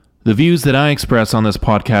The views that I express on this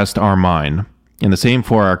podcast are mine, and the same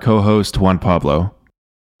for our co-host Juan Pablo.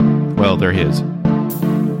 Well, they're his.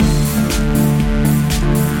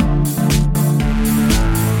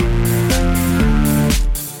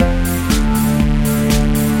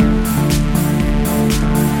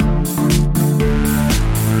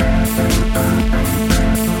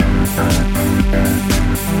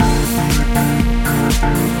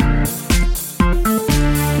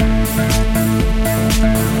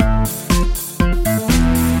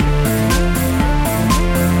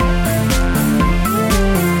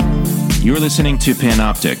 You're listening to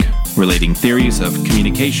Panoptic, relating theories of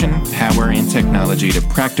communication, power, and technology to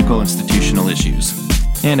practical institutional issues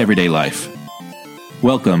and everyday life.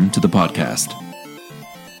 Welcome to the podcast.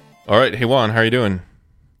 All right, hey Juan, how are you doing?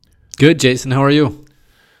 Good, Jason. How are you?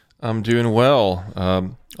 I'm doing well.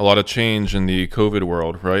 A lot of change in the COVID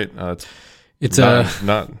world, right? It's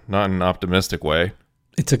not in an optimistic way.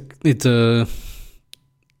 It's a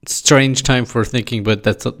strange time for thinking,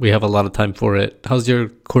 but we have a lot of time for it. How's your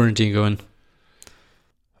quarantine going?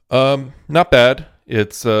 Not bad.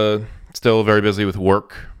 It's still very busy with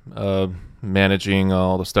work, managing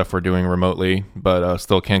all the stuff we're doing remotely, but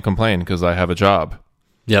still can't complain because I have a job.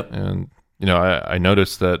 Yep. And I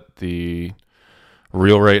noticed that the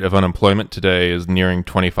real rate of unemployment today is nearing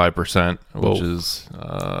 25%, which is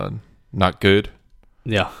not good.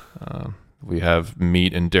 Yeah. We have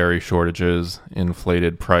meat and dairy shortages,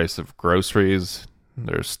 inflated price of groceries.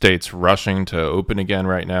 There's states rushing to open again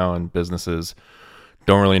right now, and businesses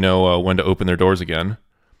don't really know when to open their doors again.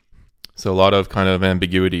 So a lot of kind of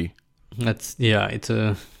ambiguity. It's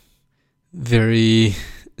a very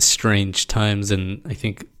strange times, and I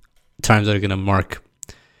think times that are going to mark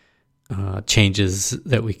changes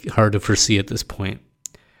that we hard to foresee at this point.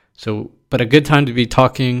 So, but a good time to be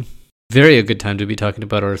talking, a good time to be talking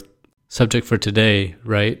about our subject for today,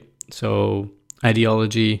 right? So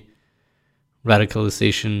ideology,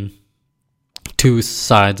 radicalization, two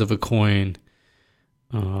sides of a coin.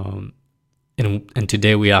 And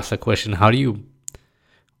today we ask the question: How do you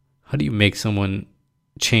make someone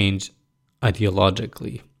change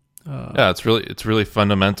ideologically? It's really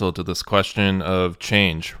fundamental to this question of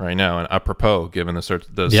change right now, and apropos given the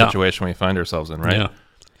situation we find ourselves in, right? Yeah.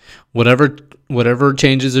 Whatever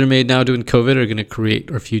changes are made now during COVID are going to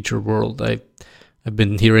create our future world. I've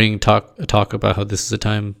been hearing talk about how this is a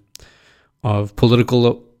time of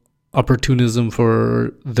political opportunism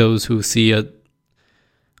for those who see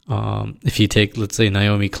if you take, let's say,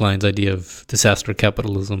 Naomi Klein's idea of disaster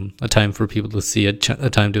capitalism, a time for people to see a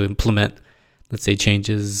time to implement, let's say,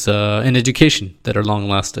 changes in education that are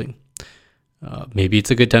long-lasting. Maybe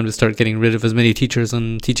it's a good time to start getting rid of as many teachers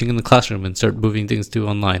and teaching in the classroom and start moving things to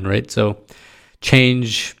online, right? So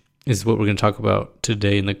change is what we're going to talk about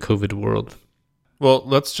today in the COVID world. Well,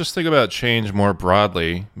 let's just think about change more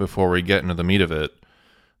broadly before we get into the meat of it.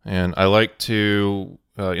 And I like to,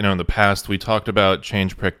 in the past, we talked about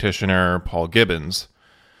change practitioner Paul Gibbons,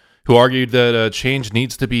 who argued that change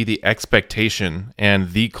needs to be the expectation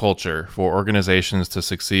and the culture for organizations to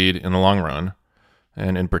succeed in the long run.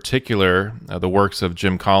 And in particular, the works of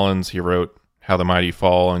Jim Collins. He wrote How the Mighty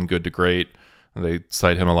Fall and Good to Great. They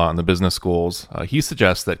cite him a lot in the business schools. He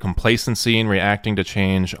suggests that complacency in reacting to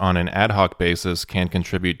change on an ad hoc basis can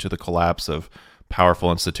contribute to the collapse of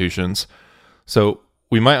powerful institutions. So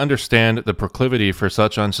we might understand the proclivity for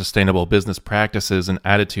such unsustainable business practices and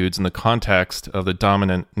attitudes in the context of the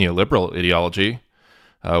dominant neoliberal ideology,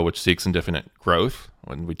 which seeks indefinite growth.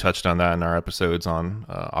 When we touched on that in our episodes on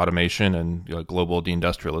automation and global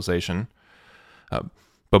deindustrialization.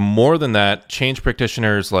 But more than that, change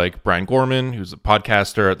practitioners like Brian Gorman, who's a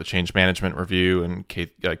podcaster at the Change Management Review, and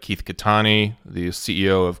Keith Katani, the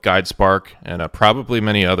CEO of GuideSpark, and probably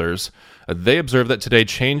many others, they observe that today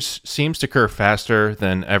change seems to occur faster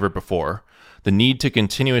than ever before. The need to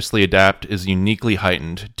continuously adapt is uniquely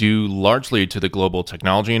heightened, due largely to the global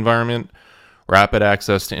technology environment, rapid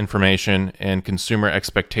access to information, and consumer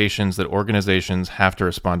expectations that organizations have to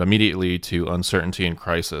respond immediately to uncertainty and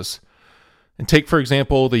crisis. And take, for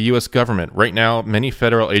example, the U.S. government. Right now, many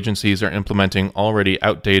federal agencies are implementing already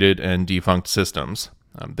outdated and defunct systems.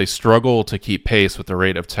 They struggle to keep pace with the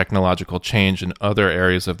rate of technological change in other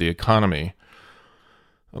areas of the economy.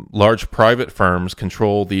 Large private firms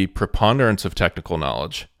control the preponderance of technical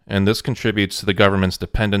knowledge, and this contributes to the government's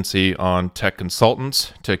dependency on tech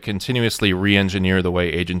consultants to continuously re-engineer the way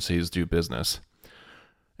agencies do business.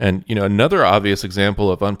 And, another obvious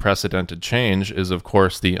example of unprecedented change is, of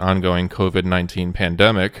course, the ongoing COVID-19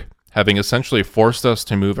 pandemic, having essentially forced us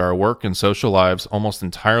to move our work and social lives almost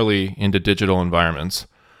entirely into digital environments.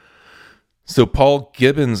 So Paul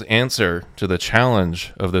Gibbons' answer to the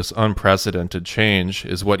challenge of this unprecedented change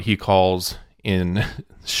is what he calls, in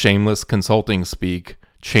shameless consulting speak,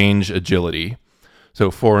 change agility.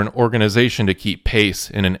 So for an organization to keep pace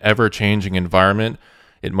in an ever-changing environment,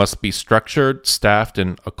 it must be structured, staffed,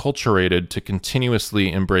 and acculturated to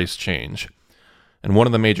continuously embrace change. And one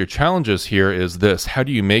of the major challenges here is this: how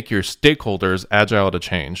do you make your stakeholders agile to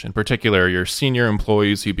change? In particular, your senior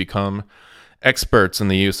employees who become experts in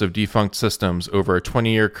the use of defunct systems over a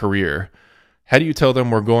 20-year career. How do you tell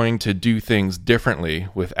them we're going to do things differently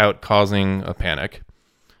without causing a panic?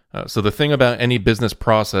 So the thing about any business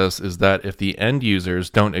process is that if the end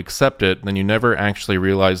users don't accept it, then you never actually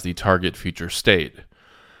realize the target future state.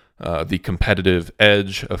 The competitive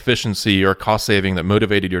edge, efficiency, or cost saving that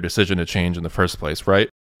motivated your decision to change in the first place,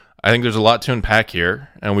 right? I think there's a lot to unpack here,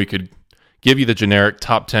 and we could give you the generic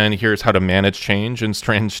top 10, here's how to manage change in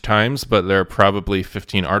strange times, but there are probably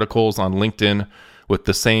 15 articles on LinkedIn with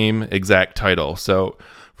the same exact title. So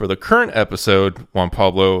for the current episode, Juan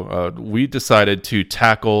Pablo, we decided to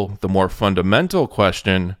tackle the more fundamental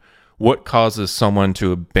question: what causes someone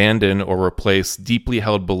to abandon or replace deeply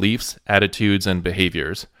held beliefs, attitudes, and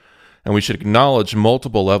behaviors? And we should acknowledge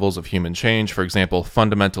multiple levels of human change, for example,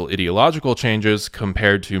 fundamental ideological changes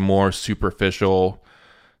compared to more superficial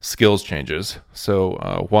skills changes.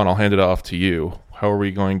 So, Juan, I'll hand it off to you. How are we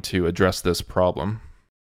going to address this problem?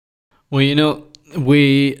 Well,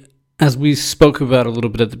 as we spoke about a little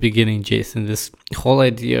bit at the beginning, Jason, this whole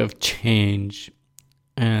idea of change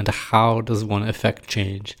and how does one affect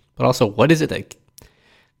change, but also what is it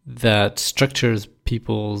that structures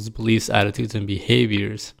people's beliefs, attitudes, and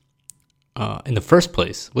behaviors in the first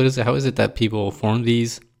place? What is it? How is it that people form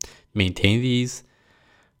these, maintain these,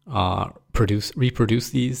 reproduce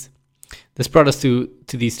these? This brought us to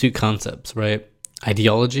these two concepts, right?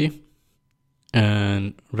 Ideology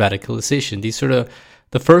and radicalization. These sort of,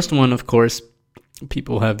 the first one, of course,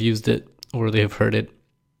 people have used it or they have heard it,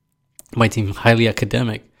 might seem highly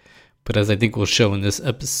academic, but as I think we'll show in this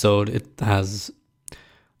episode, it has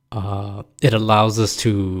it allows us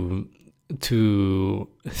to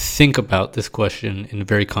think about this question in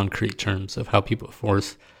very concrete terms of how people form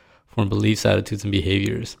beliefs, attitudes, and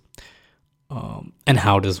behaviors, and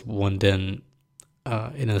how does one then,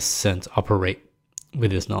 in a sense, operate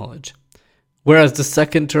with this knowledge. Whereas the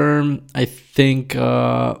second term, I think,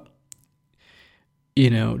 Jason,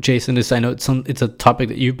 I know it's a topic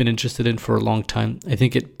that you've been interested in for a long time. I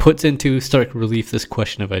think it puts into stark relief this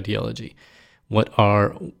question of ideology. What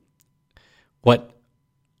are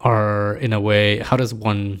in a way, how does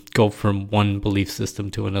one go from one belief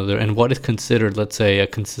system to another, and what is considered, let's say, a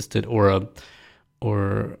consistent or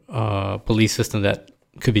a belief system that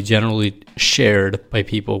could be generally shared by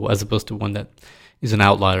people, as opposed to one that is an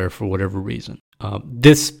outlier for whatever reason.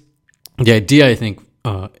 The idea, I think,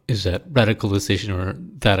 is that radicalization, or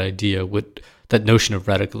that notion of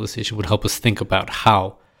radicalization would help us think about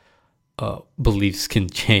how beliefs can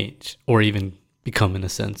change or even become, in a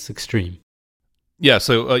sense, extreme. Yeah,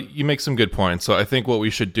 so you make some good points. So I think what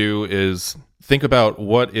we should do is think about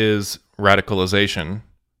what is radicalization,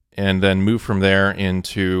 and then move from there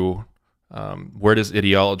into where does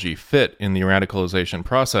ideology fit in the radicalization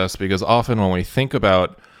process? Because often when we think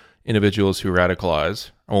about individuals who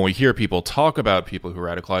radicalize, or when we hear people talk about people who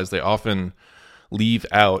radicalize, they often leave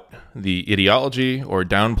out the ideology or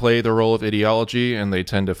downplay the role of ideology, and they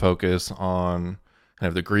tend to focus on kind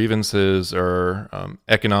of the grievances or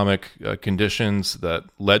economic conditions that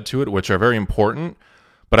led to it, which are very important.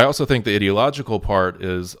 But I also think the ideological part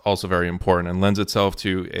is also very important and lends itself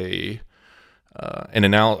to a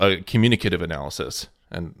communicative analysis.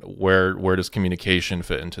 And where does communication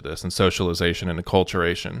fit into this, and socialization and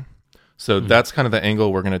acculturation? So that's kind of the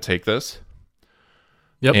angle we're going to take this.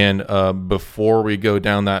 Yep. And before we go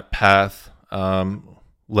down that path,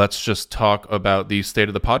 let's just talk about the state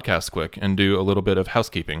of the podcast quick and do a little bit of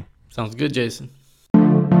housekeeping. Sounds good, Jason.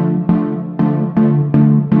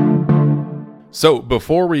 So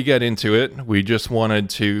before we get into it, we just wanted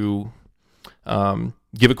to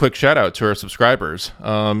give a quick shout out to our subscribers.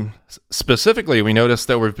 Specifically, we noticed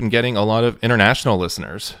that we've been getting a lot of international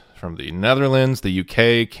listeners from the Netherlands, the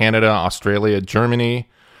UK, Canada, Australia, Germany,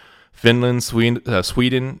 Finland,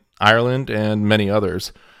 Sweden, Ireland, and many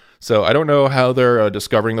others. So I don't know how they're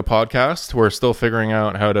discovering the podcast. We're still figuring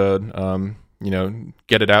out how to,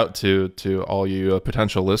 get it out to all you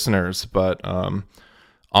potential listeners. But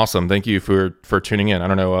awesome. Thank you for tuning in. I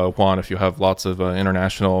don't know, Juan, if you have lots of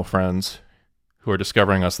international friends who are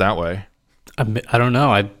discovering us that way. I don't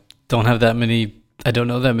know. I don't know that many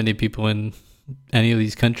people in any of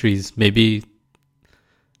these countries. Maybe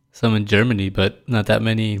some in Germany, but not that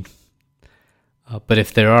many But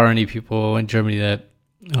if there are any people in Germany that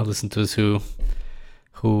listen to us who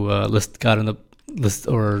got on the list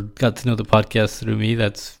or got to know the podcast through me,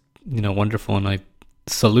 that's wonderful, and I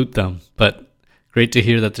salute them. But great to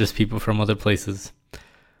hear that there's people from other places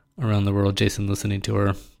around the world, Jason, listening to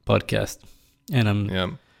our podcast, and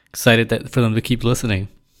I'm excited for them to keep listening.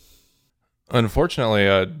 Unfortunately,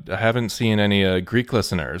 I haven't seen any Greek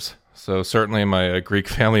listeners, so certainly my Greek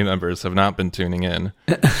family members have not been tuning in.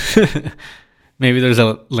 Maybe there's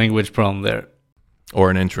a language problem there. Or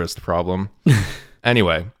an interest problem.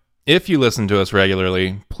 Anyway, if you listen to us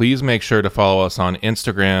regularly, please make sure to follow us on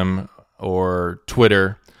Instagram or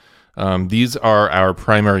Twitter. These are our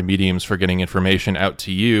primary mediums for getting information out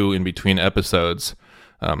to you in between episodes.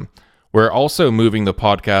 We're also moving the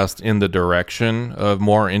podcast in the direction of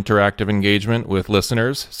more interactive engagement with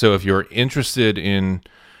listeners. So if you're interested in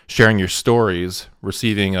sharing your stories,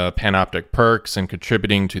 receiving Panoptic perks, and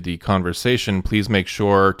contributing to the conversation, please make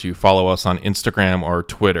sure to follow us on Instagram or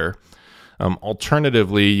Twitter.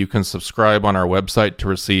 Alternatively, you can subscribe on our website to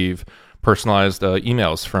receive personalized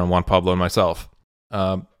emails from Juan Pablo and myself.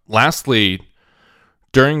 Lastly,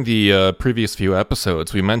 during the previous few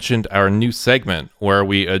episodes, we mentioned our new segment where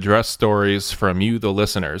we address stories from you, the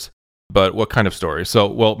listeners. But what kind of stories?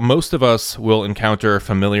 So, most of us will encounter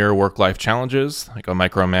familiar work-life challenges, like a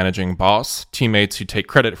micromanaging boss, teammates who take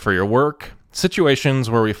credit for your work, situations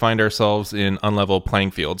where we find ourselves in unlevel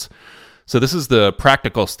playing fields. So this is the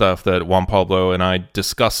practical stuff that Juan Pablo and I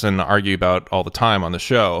discuss and argue about all the time on the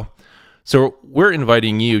show. So we're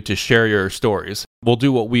inviting you to share your stories. We'll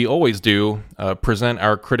do what we always do, present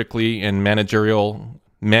our critically and managerially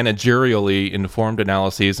informed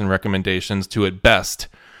analyses and recommendations to, at best,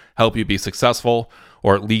 help you be successful,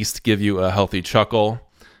 or at least give you a healthy chuckle.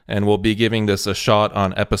 And we'll be giving this a shot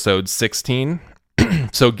on episode 16.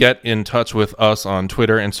 So get in touch with us on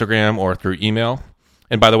Twitter, Instagram, or through email.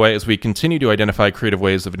 And by the way, as we continue to identify creative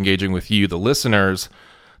ways of engaging with you, the listeners,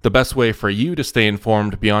 the best way for you to stay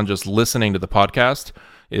informed beyond just listening to the podcast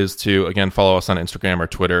is to, again, follow us on Instagram or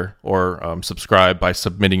Twitter, or subscribe by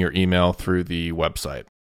submitting your email through the website.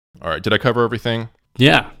 All right, did I cover everything?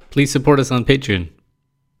 Yeah, please support us on Patreon.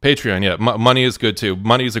 Patreon, yeah. Money is good too.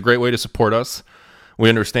 Money is a great way to support us. We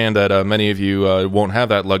understand that many of you won't have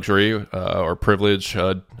that luxury or privilege,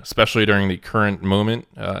 especially during the current moment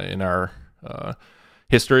in our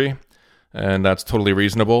history, and that's totally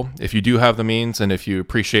reasonable. If you do have the means and if you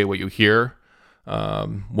appreciate what you hear,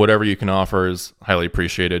 whatever you can offer is highly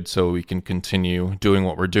appreciated, so we can continue doing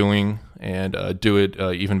what we're doing and do it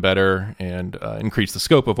even better and increase the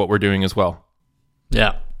scope of what we're doing as well.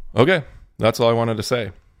 Yeah. Okay, that's all I wanted to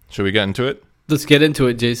say. Should we get into it? Let's get into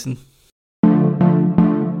it, Jason.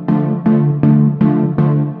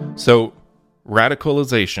 So,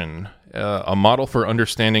 radicalization, a model for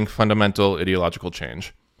understanding fundamental ideological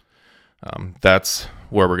change. That's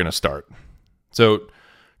where we're going to start. So,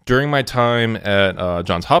 during my time at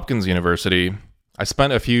Johns Hopkins University, I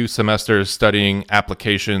spent a few semesters studying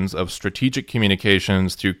applications of strategic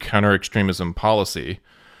communications to counter-extremism policy.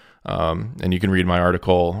 And you can read my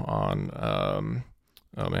article on...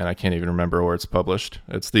 I can't even remember where it's published.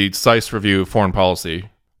 It's the SAIS Review of Foreign Policy.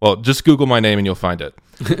 Well, just Google my name and you'll find it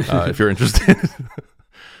if you're interested.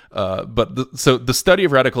 So the study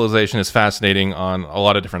of radicalization is fascinating on a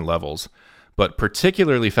lot of different levels, but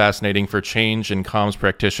particularly fascinating for change and comms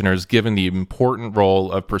practitioners, given the important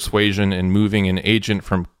role of persuasion in moving an agent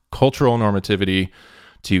from cultural normativity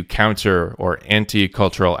to counter or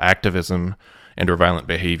anti-cultural activism and or violent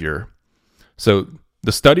behavior. So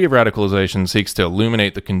the study of radicalization seeks to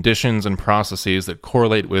illuminate the conditions and processes that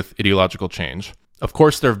correlate with ideological change. Of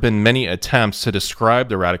course, there have been many attempts to describe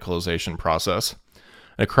the radicalization process.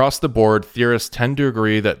 Across the board, theorists tend to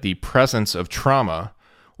agree that the presence of trauma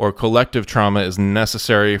or collective trauma is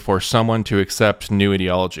necessary for someone to accept new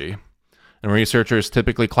ideology. And researchers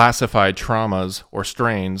typically classify traumas or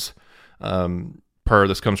strains,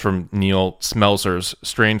 this comes from Neil Smelser's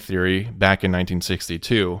strain theory back in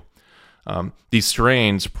 1962. These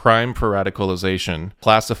strains, prime for radicalization,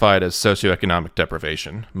 classified as socioeconomic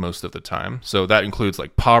deprivation most of the time. So that includes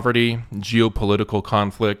like poverty, geopolitical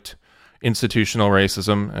conflict, institutional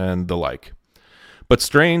racism, and the like. But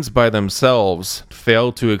strains by themselves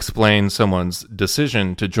fail to explain someone's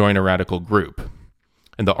decision to join a radical group.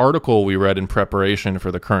 And the article we read in preparation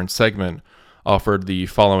for the current segment offered the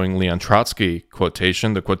following Leon Trotsky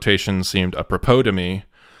quotation. The quotation seemed apropos to me.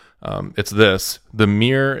 It's this: the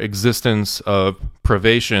mere existence of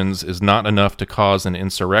privations is not enough to cause an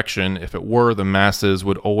insurrection. If it were, the masses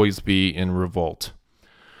would always be in revolt.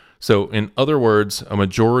 So, in other words, a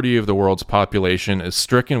majority of the world's population is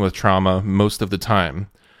stricken with trauma most of the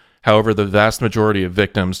time. However, the vast majority of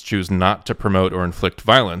victims choose not to promote or inflict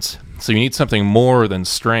violence. So you need something more than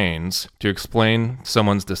strains to explain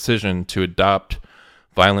someone's decision to adopt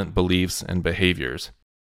violent beliefs and behaviors.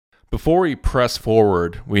 Before we press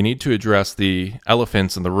forward, we need to address the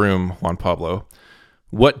elephants in the room, Juan Pablo.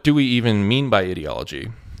 What do we even mean by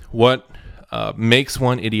ideology? What makes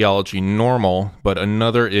one ideology normal, but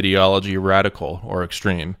another ideology radical or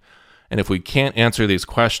extreme? And if we can't answer these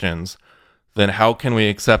questions, then how can we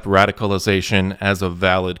accept radicalization as a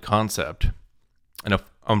valid concept? And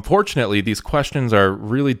unfortunately, these questions are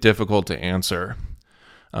really difficult to answer.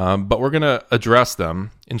 But we're going to address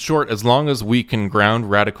them. In short, as long as we can ground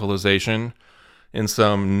radicalization in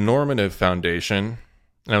some normative foundation,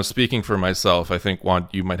 and I'm speaking for myself, I think, Juan,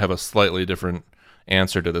 you might have a slightly different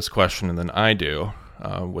answer to this question than I do,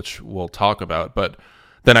 which we'll talk about. But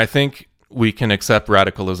then I think we can accept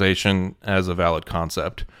radicalization as a valid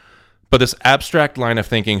concept. But this abstract line of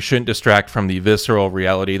thinking shouldn't distract from the visceral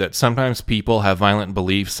reality that sometimes people have violent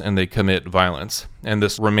beliefs and they commit violence. And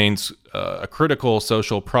this remains a critical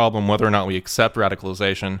social problem, whether or not we accept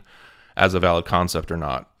radicalization as a valid concept or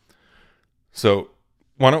not. So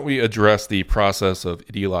why don't we address the process of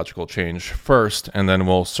ideological change first, and then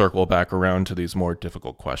we'll circle back around to these more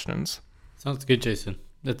difficult questions. Sounds good, Jason.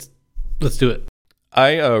 Let's do it.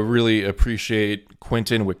 I really appreciate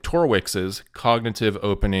Quentin Wiktorewicz's cognitive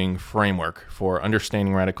opening framework for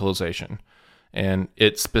understanding radicalization, and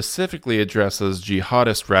it specifically addresses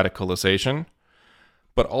jihadist radicalization,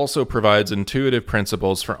 but also provides intuitive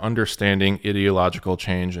principles for understanding ideological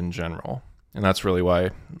change in general, and that's really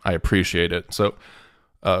why I appreciate it. So,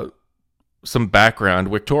 some background.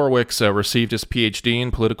 Wiktorewicz received his PhD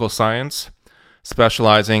in political science,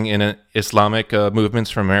 specializing in Islamic movements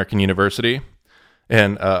from American University.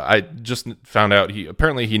 And I just found out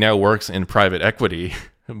he now works in private equity.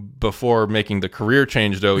 Before making the career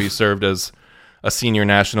change, though, he served as a senior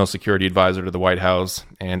national security advisor to the White House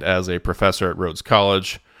and as a professor at Rhodes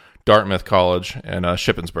College, Dartmouth College, and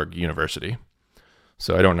Shippensburg University.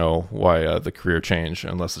 So I don't know why the career change,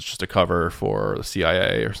 unless it's just a cover for the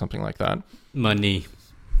CIA or something like that. Money.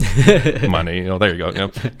 Money. Oh, there you go.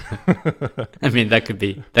 Yep. I mean, that could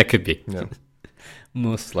be. Yeah.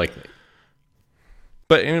 Most likely.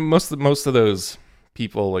 But most of those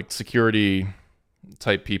people, like security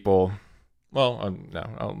type people, well, no,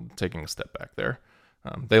 I'm taking a step back there.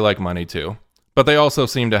 They like money too, but they also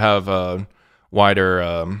seem to have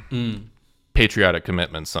wider patriotic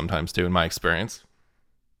commitments sometimes too, in my experience.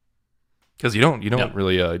 Because you don't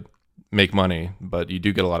really make money, but you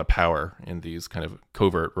do get a lot of power in these kind of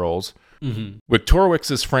covert roles. Mm-hmm.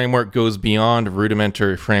 Wiktorewicz's framework goes beyond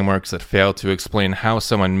rudimentary frameworks that fail to explain how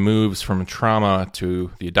someone moves from trauma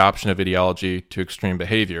to the adoption of ideology to extreme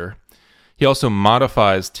behavior. He also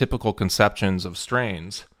modifies typical conceptions of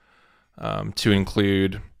strains to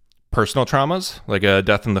include personal traumas, like a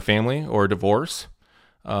death in the family or divorce,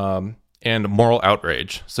 and moral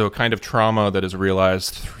outrage, so a kind of trauma that is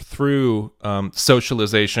realized through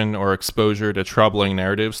socialization or exposure to troubling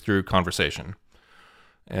narratives through conversation.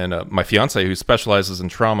 And my fiance, who specializes in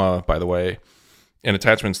trauma, by the way, in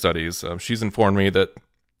attachment studies, she's informed me that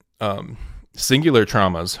singular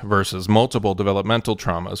traumas versus multiple developmental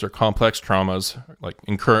traumas or complex traumas like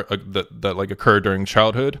that occur during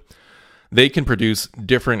childhood, they can produce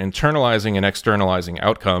different internalizing and externalizing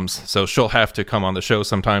outcomes. So she'll have to come on the show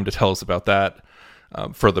sometime to tell us about that.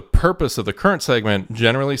 For the purpose of the current segment,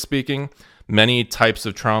 generally speaking, many types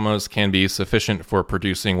of traumas can be sufficient for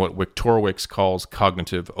producing what Wiktorewicz calls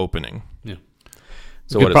cognitive opening. Yeah.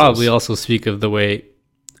 So we could probably also speak of the way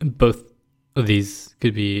both of these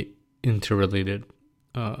could be interrelated.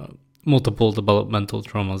 Multiple developmental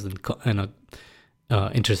traumas and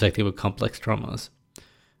intersecting with complex traumas.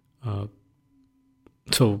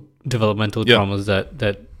 So developmental traumas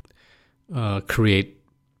that create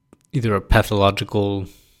either a pathological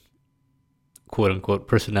quote unquote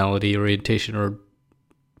personality orientation or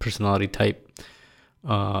personality type.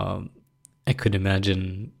 I could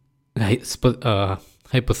imagine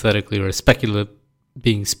hypothetically or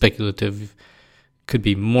being speculative could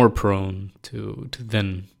be more prone to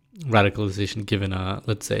then radicalization given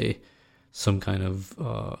let's say some kind of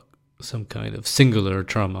singular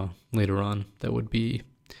trauma later on that would be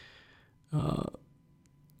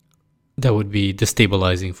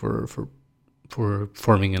destabilizing for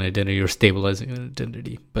forming an identity or stabilizing an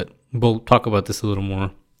identity. But we'll talk about this a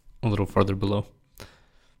little farther below.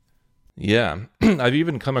 Yeah. I've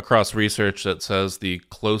even come across research that says the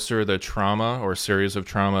closer the trauma or series of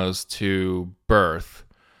traumas to birth,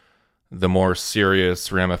 the more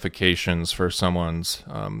serious ramifications for someone's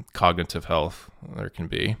cognitive health there can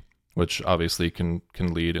be. which obviously can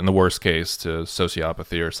lead, in the worst case, to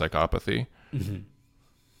sociopathy or psychopathy.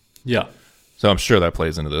 Yeah. So I'm sure that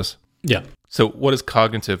plays into this. Yeah. So what is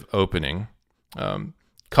cognitive opening?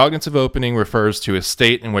 Cognitive opening refers to a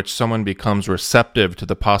state in which someone becomes receptive to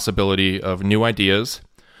the possibility of new ideas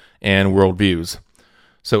and worldviews.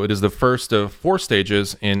 So it is the first of 4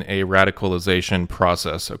 stages in a radicalization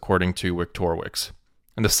process, according to Wiktorowicz.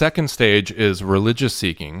 And the second stage is religious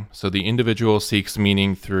seeking. So the individual seeks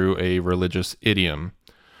meaning through a religious idiom.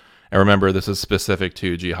 And remember, this is specific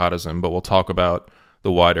to jihadism, but we'll talk about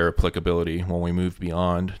the wider applicability when we move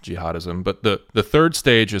beyond jihadism. But the third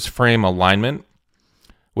stage is frame alignment,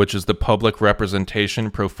 which is the public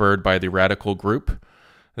representation preferred by the radical group,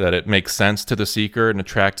 that it makes sense to the seeker and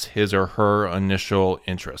attracts his or her initial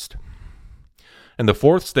interest. And the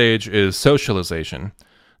fourth stage is socialization.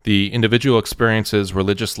 The individual experiences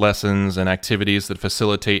religious lessons and activities that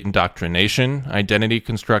facilitate indoctrination, identity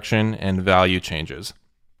construction, and value changes.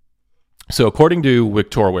 So according to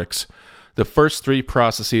Wiktorowicz, the first 3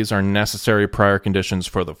 processes are necessary prior conditions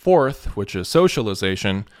for the fourth, which is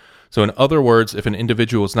socialization. So in other words, if an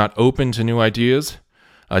individual is not open to new ideas,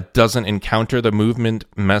 doesn't encounter the movement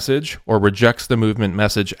message, or rejects the movement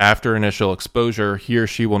message after initial exposure, he or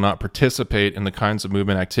she will not participate in the kinds of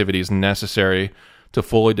movement activities necessary to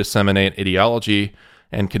fully disseminate ideology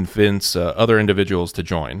and convince other individuals to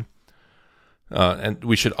join. And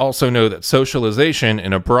we should also know that socialization,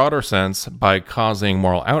 in a broader sense, by causing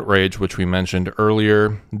moral outrage, which we mentioned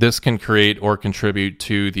earlier, this can create or contribute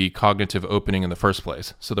to the cognitive opening in the first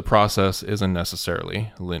place. So the process isn't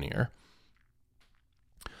necessarily linear.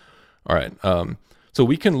 All right. So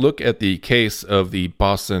we can look at the case of the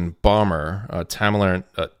Boston bomber, Tamerlan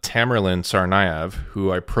Tsarnaev,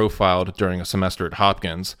 who I profiled during a semester at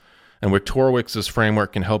Hopkins. And Wiktorowicz's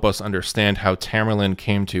framework can help us understand how Tamerlan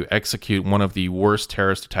came to execute one of the worst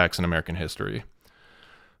terrorist attacks in American history.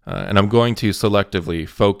 And I'm going to selectively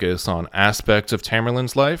focus on aspects of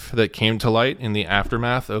Tamerlan's life that came to light in the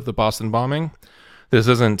aftermath of the Boston bombing. This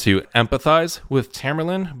isn't to empathize with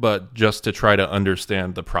Tamerlan, but just to try to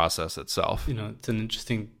understand the process itself. It's an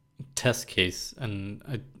interesting test case,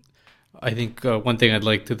 and I think one thing I'd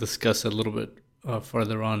like to discuss a little bit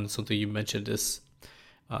farther on, something you mentioned, is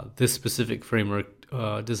this specific framework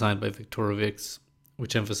designed by Wiktorowicz,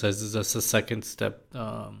 which emphasizes as a second step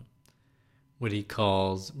what he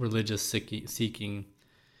calls religious seeking,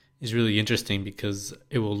 is really interesting because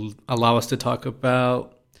it will allow us to talk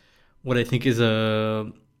about what I think is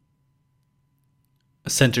a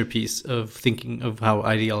centerpiece of thinking of how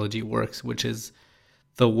ideology works, which is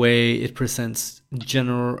the way it presents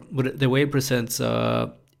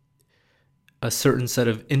a certain set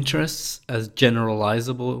of interests as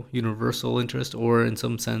generalizable, universal interest, or in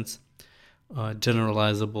some sense,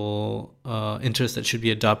 generalizable interests that should be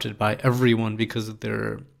adopted by everyone because of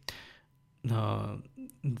their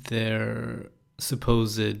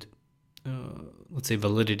supposed, let's say,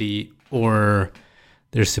 validity or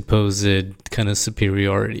their supposed kind of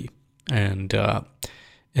superiority. And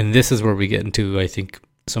this is where we get into, I think,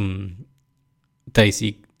 some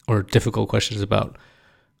dicey or difficult questions about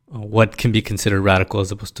what can be considered radical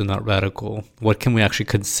as opposed to not radical. What can we actually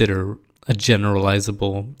consider a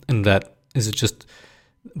generalizable? And that is it just,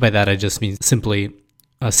 by that I just mean simply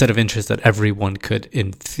a set of interests that everyone could,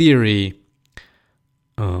 in theory,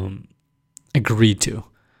 agree to.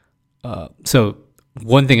 So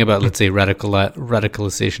one thing about, let's say,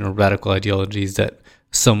 radicalization or radical ideologies that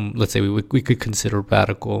some, let's say, we could consider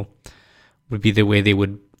radical would be the way they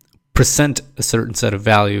would present a certain set of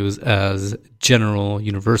values as general,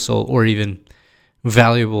 universal, or even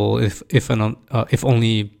valuable if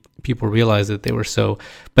only people realize that they were so.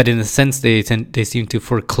 But in a sense, they seem to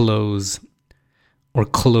foreclose or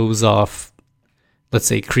close off, let's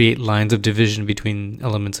say, create lines of division between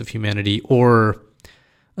elements of humanity, or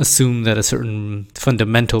assume that a certain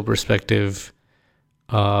fundamental perspective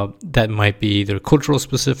that might be either cultural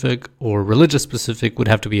specific or religious specific would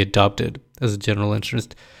have to be adopted as a general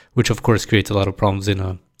interest, which of course creates a lot of problems in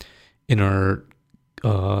a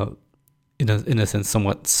sense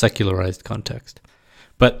somewhat secularized context.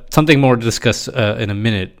 But something more to discuss in a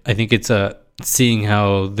minute. I think it's seeing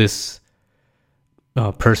how this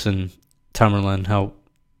person, Tamerlan, how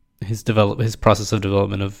his process of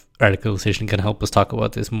development of radicalization can help us talk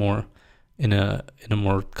about this more in a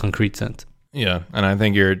more concrete sense. Yeah, and I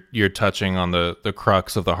think you're touching on the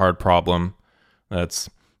crux of the hard problem that's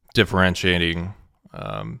differentiating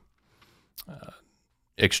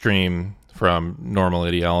extreme from normal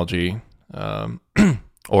ideology,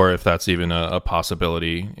 or if that's even a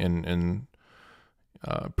possibility in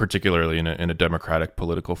particularly in a democratic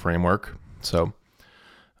political framework. So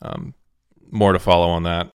more to follow on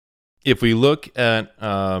that. If we look at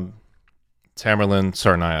Tamerlan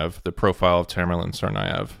Tsarnaev, the profile of Tamerlan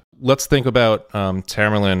Tsarnaev, let's think about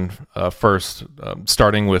Tamerlan first,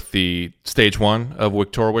 starting with the stage 1 of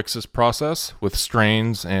Wiktorowicz' process with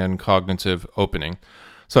strains and cognitive opening.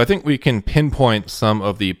 So I think we can pinpoint some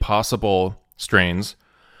of the possible strains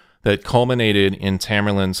that culminated in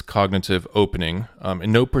Tamerlan's cognitive opening.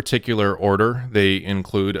 In no particular order, they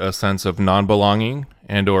include a sense of non-belonging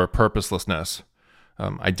and or purposelessness,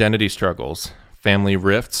 identity struggles, family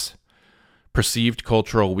rifts, perceived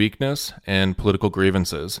cultural weakness, and political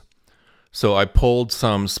grievances. So I pulled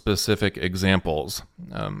some specific examples.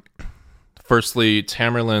 Firstly,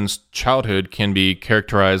 Tamerlan's childhood can be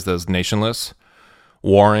characterized as nationless,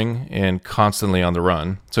 warring, and constantly on the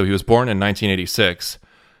run. So he was born in 1986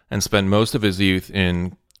 and spent most of his youth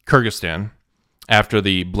in Kyrgyzstan. After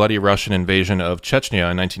the bloody Russian invasion of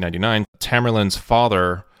Chechnya in 1999, Tamerlan's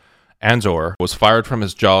father, Anzor, was fired from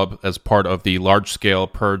his job as part of the large-scale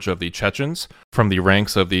purge of the Chechens from the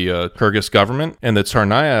ranks of the Kyrgyz government, and the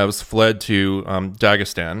Tsarnaevs fled to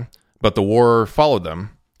Dagestan, but the war followed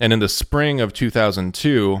them. And in the spring of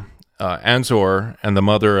 2002, Anzor and the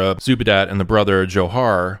mother of Zubedat and the brother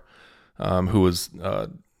Johar, who was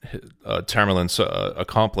Tamerlan's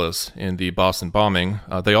accomplice in the Boston bombing,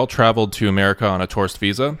 they all traveled to America on a tourist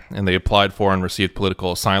visa, and they applied for and received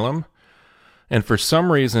political asylum. And for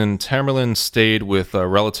some reason, Tamerlan stayed with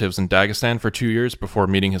relatives in Dagestan for 2 years before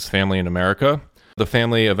meeting his family in America. The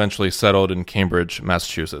family eventually settled in Cambridge,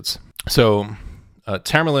 Massachusetts. So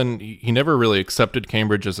Tamerlan, he never really accepted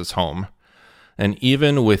Cambridge as his home. And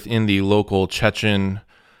even within the local Chechen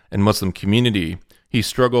and Muslim community, he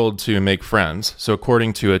struggled to make friends. So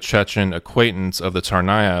according to a Chechen acquaintance of the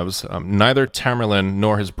Tsarnaevs, neither Tamerlan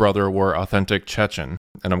nor his brother were authentic Chechen.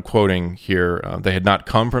 And I'm quoting here, they had not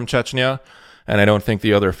come from Chechnya, and I don't think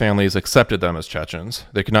the other families accepted them as Chechens.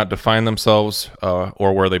 They could not define themselves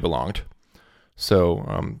or where they belonged.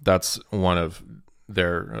 So that's one of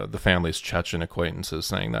the family's Chechen acquaintances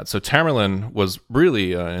saying that. So Tamerlan was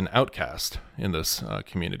really an outcast in this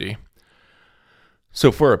community.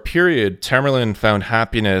 So for a period, Tamerlan found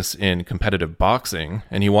happiness in competitive boxing,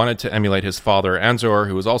 and he wanted to emulate his father, Anzor,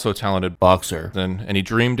 who was also a talented boxer. And he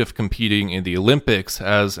dreamed of competing in the Olympics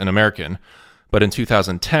as an American. But in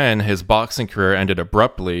 2010, his boxing career ended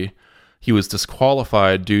abruptly. He was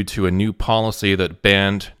disqualified due to a new policy that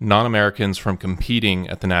banned non-Americans from competing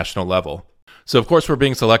at the national level. So of course we're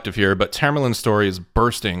being selective here, but Tamerlan's story is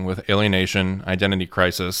bursting with alienation, identity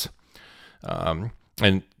crisis,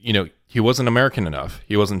 and he wasn't American enough.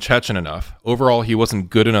 He wasn't Chechen enough. Overall, he wasn't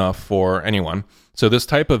good enough for anyone. So this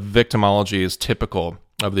type of victimology is typical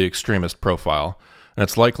of the extremist profile. And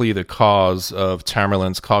it's likely the cause of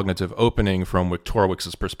Tamerlan's cognitive opening from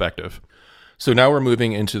Wiktorowicz's perspective. So now we're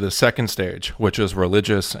moving into the second stage, which is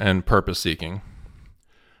religious and purpose-seeking.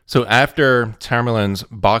 So after Tamerlan's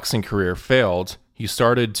boxing career failed, he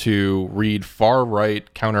started to read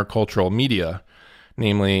far-right countercultural media,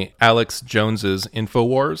 namely Alex Jones's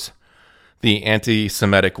InfoWars, the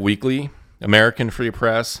Anti-Semitic Weekly, American Free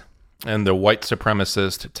Press, and the white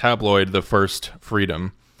supremacist tabloid The First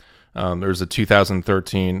Freedom. There's a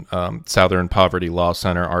 2013 Southern Poverty Law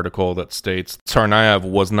Center article that states Tsarnaev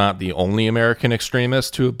was not the only American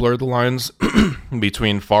extremist to have blurred the lines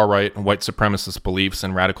between far-right white supremacist beliefs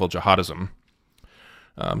and radical jihadism.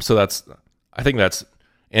 So I think that's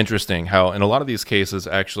interesting how in a lot of these cases,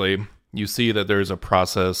 actually, you see that there's a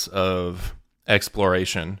process of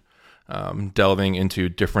exploration, delving into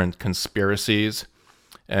different conspiracies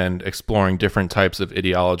and exploring different types of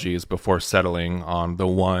ideologies before settling on the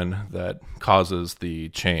one that causes the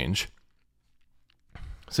change.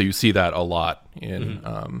 So you see that a lot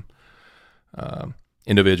in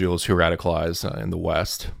individuals who radicalize in the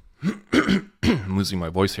West. I'm losing my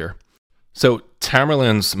voice here. So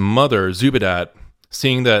Tamerlan's mother, Zubedat,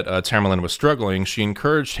 seeing that Tamerlan was struggling, she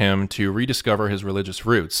encouraged him to rediscover his religious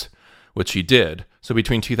roots, which he did. So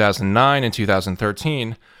between 2009 and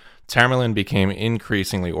 2013, Tamerlan became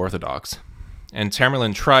increasingly Orthodox. And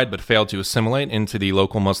Tamerlan tried but failed to assimilate into the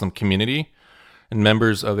local Muslim community. And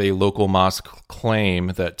members of a local mosque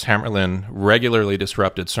claim that Tamerlan regularly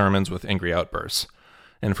disrupted sermons with angry outbursts.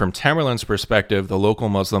 And from Tamerlan's perspective, the local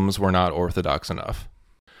Muslims were not Orthodox enough.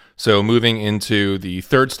 So moving into the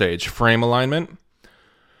third stage, frame alignment.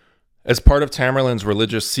 As part of Tamerlan's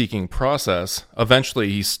religious seeking process, eventually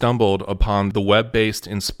he stumbled upon the web-based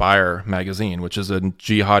Inspire magazine, which is a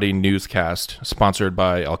jihadi newscast sponsored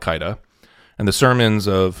by Al-Qaeda, and the sermons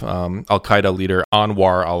of Al-Qaeda leader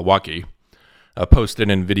Anwar al-Awlaki, posted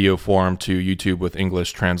in video form to YouTube with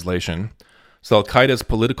English translation. So Al-Qaeda's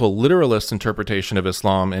political literalist interpretation of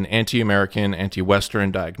Islam and anti-American,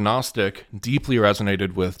 anti-Western diagnostic deeply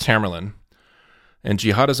resonated with Tamerlan. And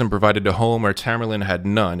jihadism provided a home where Tamerlan had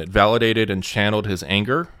none. It validated and channeled his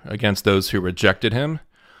anger against those who rejected him.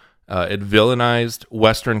 It villainized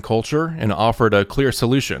Western culture and offered a clear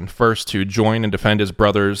solution. First, to join and defend his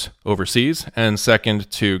brothers overseas, and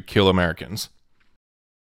second, to kill Americans.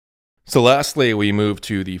 So lastly, we move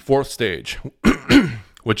to the fourth stage,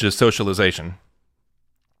 which is socialization.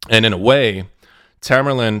 And in a way,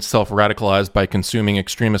 Tamerlan self-radicalized by consuming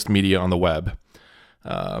extremist media on the web.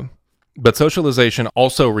 But socialization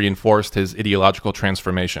also reinforced his ideological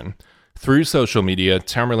transformation. Through social media,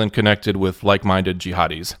 Tamerlan connected with like-minded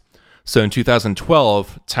jihadis. So in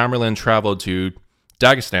 2012, Tamerlan traveled to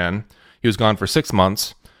Dagestan. He was gone for 6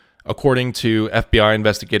 months. According to FBI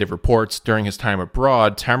investigative reports, during his time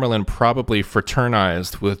abroad, Tamerlan probably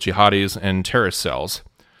fraternized with jihadis and terrorist cells.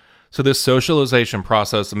 So this socialization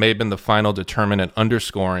process may have been the final determinant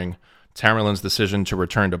underscoring Tamerlan's decision to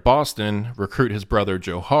return to Boston, recruit his brother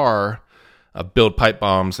Johar, build pipe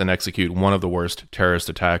bombs, and execute one of the worst terrorist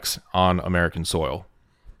attacks on American soil.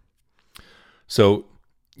 So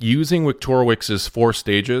using Wiktorewicz's 4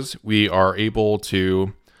 stages, we are able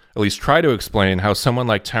to at least try to explain how someone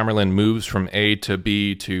like Tamerlan moves from A to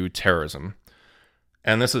B to terrorism.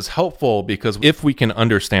 And this is helpful because if we can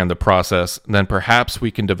understand the process, then perhaps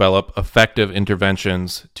we can develop effective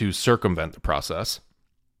interventions to circumvent the process.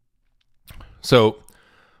 So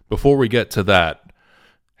before we get to that,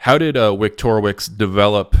 how did Wiktorowicz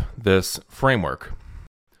develop this framework?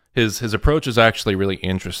 His approach is actually really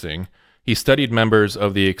interesting. He studied members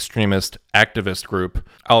of the extremist activist group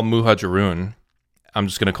Al-Muhajirun. I'm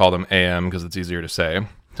just going to call them AM because it's easier to say.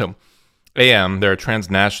 So AM, they're a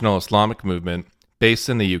transnational Islamic movement based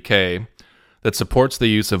in the UK that supports the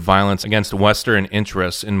use of violence against Western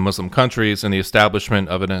interests in Muslim countries and the establishment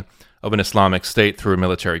of an Islamic state through a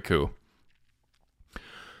military coup.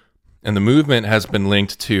 And the movement has been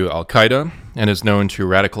linked to Al-Qaeda and is known to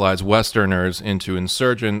radicalize Westerners into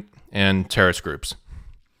insurgent and terrorist groups.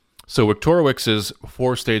 So Wiktorewicz's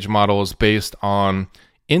 4-stage model is based on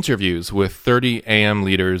interviews with 30 AM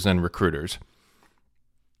leaders and recruiters.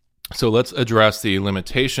 So let's address the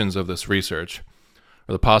limitations of this research,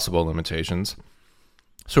 or the possible limitations.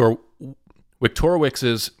 So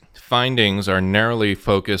Wiktorewicz's findings are narrowly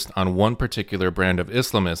focused on one particular brand of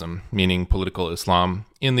Islamism, meaning political Islam,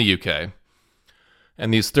 in the UK.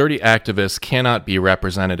 And these 30 activists cannot be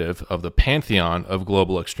representative of the pantheon of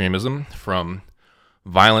global extremism, from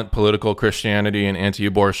violent political Christianity and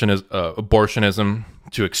anti-abortionism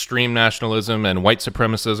to extreme nationalism and white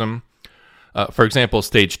supremacism. For example,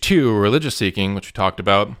 stage 2, religious seeking, which we talked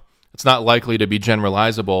about, it's not likely to be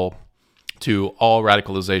generalizable to all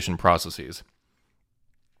radicalization processes.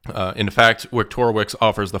 In fact, Wiktorowicz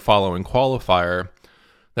offers the following qualifier,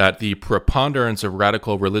 that the preponderance of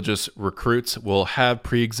radical religious recruits will have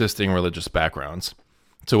pre-existing religious backgrounds.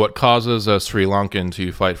 So what causes a Sri Lankan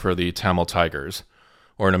to fight for the Tamil Tigers,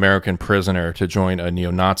 or an American prisoner to join a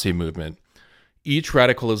neo-Nazi movement? Each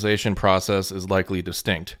radicalization process is likely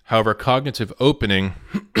distinct. However, cognitive opening,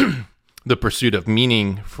 the pursuit of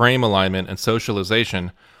meaning, frame alignment, and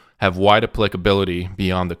socialization have wide applicability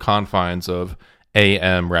beyond the confines of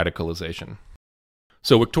AM radicalization.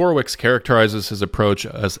 So Wiktorowicz characterizes his approach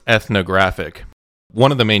as ethnographic.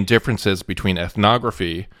 One of the main differences between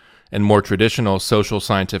ethnography and more traditional social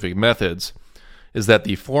scientific methods is that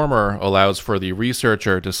the former allows for the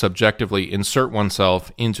researcher to subjectively insert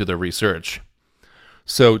oneself into the research.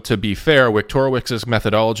 So to be fair, Wiktorewicz's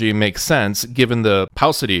methodology makes sense given the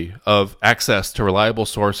paucity of access to reliable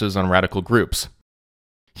sources on radical groups.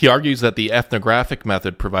 He argues that the ethnographic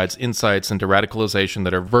method provides insights into radicalization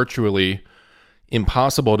that are virtually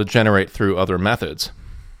impossible to generate through other methods.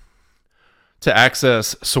 To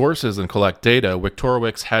access sources and collect data,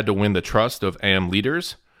 Wiktorowicz had to win the trust of AM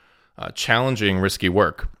leaders, challenging risky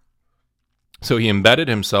work. So he embedded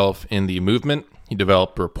himself in the movement, he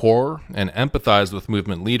developed rapport and empathized with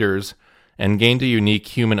movement leaders, and gained a unique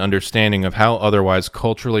human understanding of how otherwise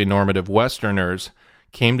culturally normative Westerners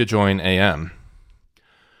came to join AM.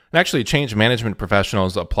 And actually, change management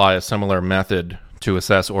professionals apply a similar method to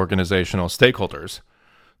assess organizational stakeholders.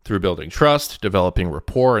 Through building trust, developing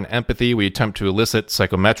rapport, and empathy, we attempt to elicit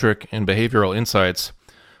psychometric and behavioral insights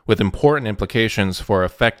with important implications for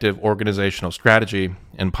effective organizational strategy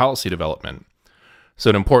and policy development. So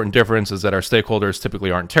an important difference is that our stakeholders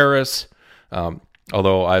typically aren't terrorists,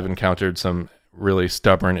 although I've encountered some really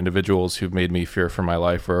stubborn individuals who've made me fear for my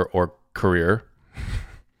life or career.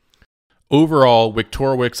 Overall,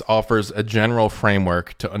 Wiktorowicz offers a general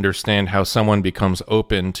framework to understand how someone becomes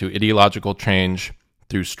open to ideological change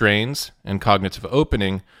through strains and cognitive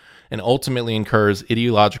opening, and ultimately incurs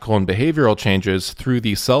ideological and behavioral changes through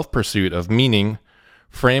the self-pursuit of meaning,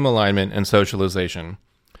 frame alignment, and socialization.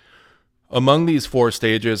 Among these 4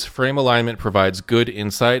 stages, frame alignment provides good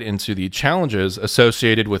insight into the challenges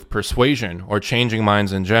associated with persuasion or changing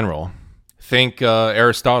minds in general. Think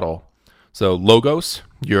Aristotle. So logos,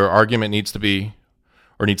 your argument needs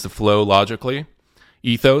to flow logically.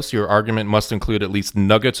 Ethos, your argument must include at least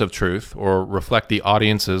nuggets of truth or reflect the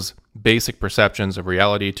audience's basic perceptions of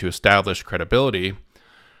reality to establish credibility.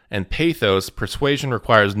 And pathos, persuasion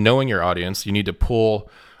requires knowing your audience. You need to pull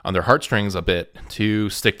on their heartstrings a bit to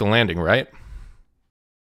stick the landing, right?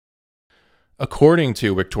 According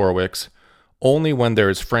to Wiktorowicz, only when there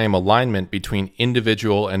is frame alignment between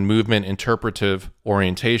individual and movement interpretive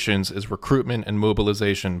orientations is recruitment and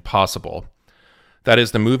mobilization possible. That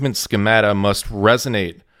is, the movement schemata must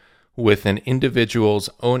resonate with an individual's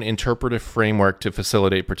own interpretive framework to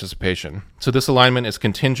facilitate participation. So this alignment is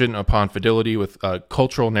contingent upon fidelity with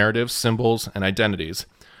cultural narratives, symbols, and identities,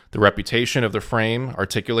 the reputation of the frame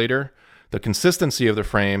articulator, the consistency of the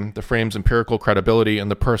frame's empirical credibility, and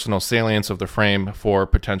the personal salience of the frame for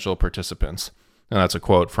potential participants. And that's a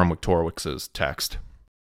quote from Wiktorowicz's text.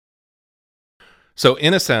 So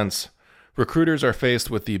in a sense, recruiters are faced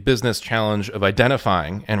with the business challenge of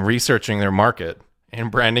identifying and researching their market and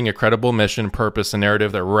branding a credible mission, purpose, and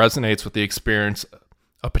narrative that resonates with the experience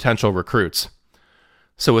of potential recruits.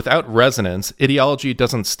 So without resonance, ideology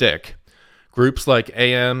doesn't stick. Groups like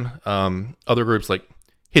AM, other groups like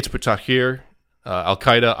Hizb ut-Tahrir,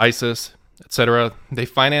 Al-Qaeda, ISIS, etc., they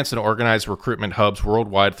finance and organize recruitment hubs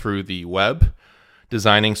worldwide through the web,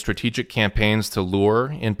 designing strategic campaigns to lure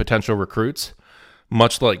in potential recruits,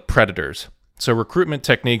 much like predators. So recruitment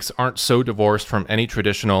techniques aren't so divorced from any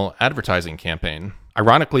traditional advertising campaign.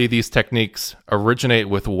 Ironically, these techniques originate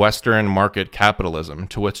with Western market capitalism,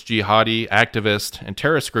 to which jihadi, activist, and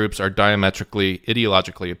terrorist groups are diametrically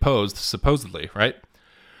ideologically opposed, supposedly, right?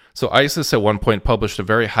 So ISIS at one point published a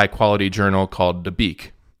very high-quality journal called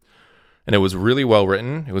Dabiq, and it was really well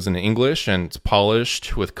written. It was in English, and it's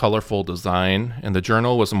polished with colorful design, and the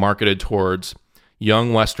journal was marketed towards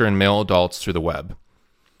young Western male adults through the web.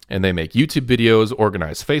 And they make YouTube videos,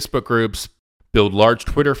 organize Facebook groups, build large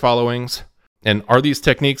Twitter followings. And are these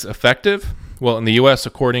techniques effective? Well, in the US,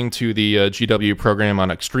 according to the GW Program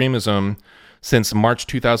on Extremism, since March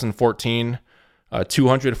 2014,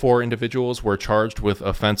 204 individuals were charged with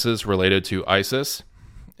offenses related to ISIS,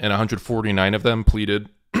 and 149 of them pleaded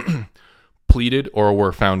or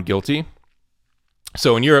were found guilty.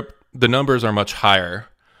 So in Europe, the numbers are much higher.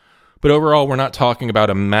 But overall, we're not talking about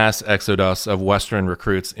a mass exodus of Western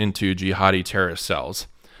recruits into jihadi terrorist cells.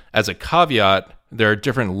 As a caveat, there are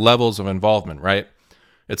different levels of involvement, right?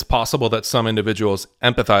 It's possible that some individuals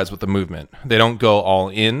empathize with the movement. They don't go all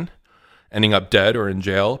in, ending up dead or in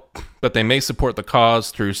jail, but they may support the cause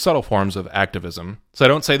through subtle forms of activism. So I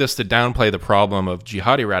don't say this to downplay the problem of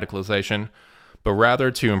jihadi radicalization, but rather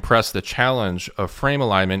to impress the challenge of frame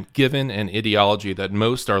alignment given an ideology that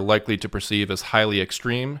most are likely to perceive as highly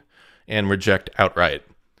extreme and reject outright.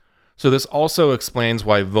 So this also explains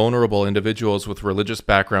why vulnerable individuals with religious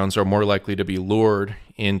backgrounds are more likely to be lured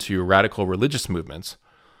into radical religious movements.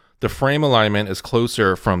 The frame alignment is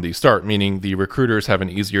closer from the start, meaning the recruiters have an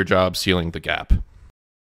easier job sealing the gap.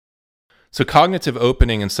 So cognitive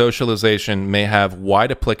opening and socialization may have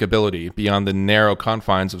wide applicability beyond the narrow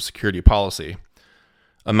confines of security policy.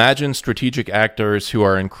 Imagine strategic actors who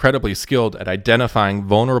are incredibly skilled at identifying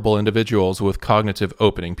vulnerable individuals with cognitive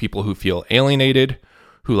opening, people who feel alienated,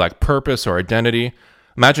 who lack purpose or identity.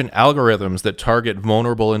 Imagine algorithms that target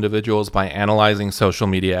vulnerable individuals by analyzing social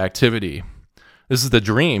media activity. This is the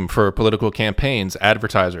dream for political campaigns,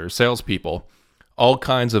 advertisers, salespeople, all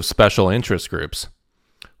kinds of special interest groups.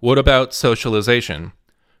 What about socialization?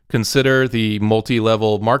 Consider the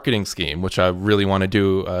multi-level marketing scheme, which I really want to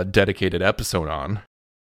do a dedicated episode on.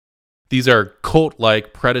 These are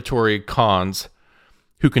cult-like predatory cons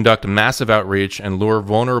who conduct massive outreach and lure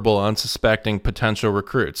vulnerable, unsuspecting potential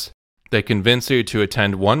recruits. They convince you to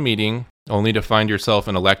attend one meeting, only to find yourself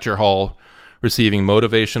in a lecture hall receiving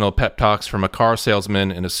motivational pep talks from a car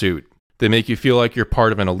salesman in a suit. They make you feel like you're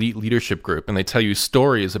part of an elite leadership group, and they tell you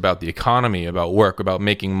stories about the economy, about work, about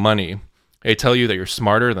making money. They tell you that you're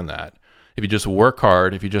smarter than that. If you just work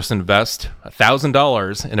hard, if you just invest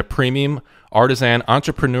 $1,000 in a premium artisan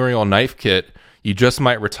entrepreneurial knife kit, you just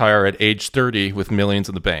might retire at age 30 with millions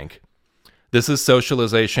in the bank. This is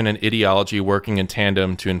socialization and ideology working in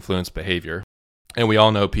tandem to influence behavior. And we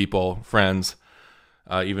all know people, friends,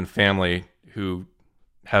 even family who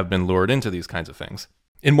have been lured into these kinds of things.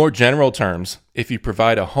 In more general terms, if you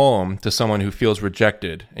provide a home to someone who feels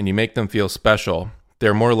rejected and you make them feel special,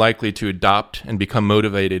 they're more likely to adopt and become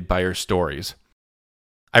motivated by your stories.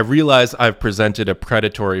 I realize I've presented a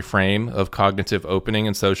predatory frame of cognitive opening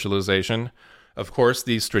and socialization. Of course,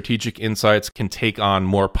 these strategic insights can take on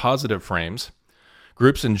more positive frames.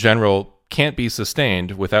 Groups in general can't be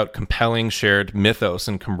sustained without compelling shared mythos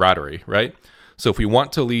and camaraderie, right? So if we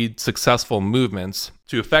want to lead successful movements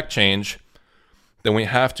to affect change, then we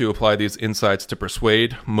have to apply these insights to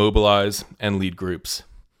persuade, mobilize, and lead groups.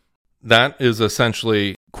 That is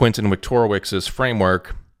essentially Quentin Wiktorewicz's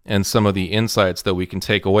framework and some of the insights that we can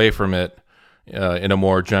take away from it in a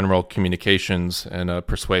more general communications and a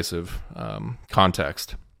persuasive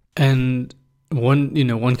context. And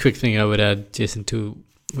one quick thing I would add, Jason, to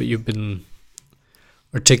what you've been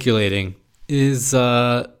articulating is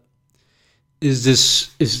the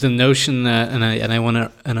notion that, and I want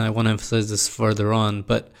to emphasize this further on,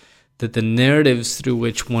 but that the narratives through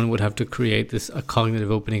which one would have to create a cognitive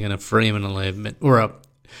opening and a frame and alignment, or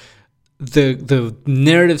the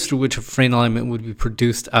narratives through which a frame alignment would be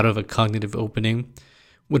produced out of a cognitive opening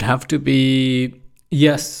would have to be,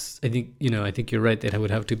 yes, I think you're right, that it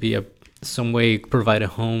would have to be some way provide a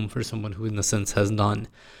home for someone who in a sense has none,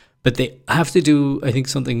 but they have to do, I think,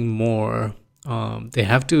 something more. They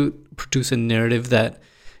have to produce a narrative that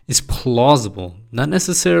is plausible, not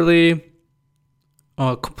necessarily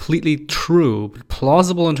completely true, but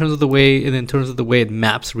plausible in terms of the way it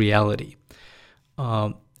maps reality.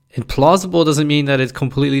 And plausible doesn't mean that it's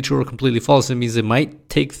completely true or completely false. It means it might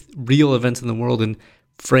take real events in the world and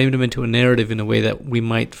frame them into a narrative in a way that we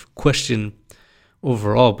might question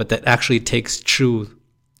overall, but that actually takes true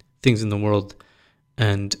things in the world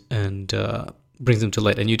and brings them to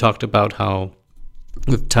light. And you talked about how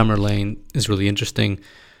with Tamerlane is really interesting,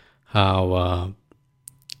 how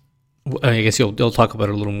I guess you'll talk about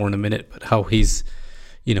it a little more in a minute, but how he's,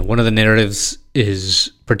 one of the narratives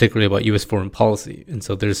is particularly about U.S. foreign policy, and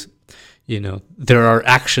so there are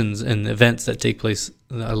actions and events that take place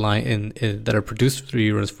that are produced through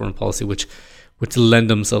U.S. foreign policy, which lend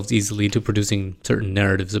themselves easily to producing certain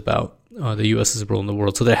narratives about the U.S.'s role in the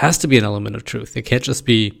world. So there has to be an element of truth. It can't just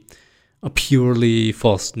be a purely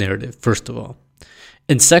false narrative, first of all.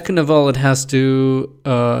 And second of all, it has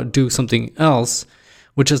to do something else,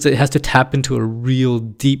 which is it has to tap into a real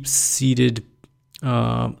deep-seated,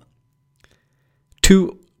 I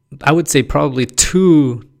would say probably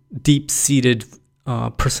two deep-seated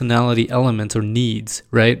personality elements or needs,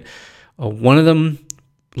 right? One of them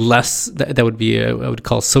less, that would be, I would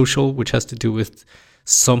call social, which has to do with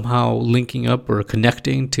somehow linking up or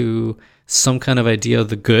connecting to some kind of idea of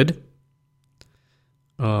the good.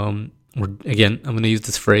 Or again, I'm going to use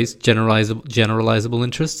this phrase, generalizable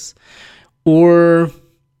interests, or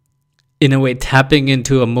in a way tapping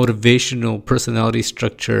into a motivational personality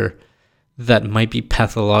structure that might be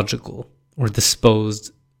pathological or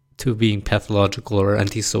disposed to being pathological or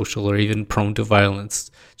antisocial or even prone to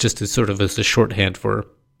violence, just to sort of as a shorthand for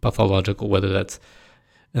pathological, whether that's,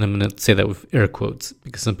 and I'm going to say that with air quotes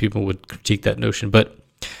because some people would critique that notion, but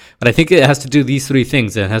I think it has to do these three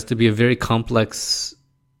things. It has to be a very complex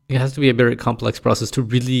process to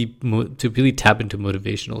really tap into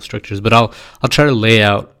motivational structures. But I'll try to lay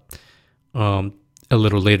out a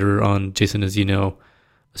little later on, Jason, as you know,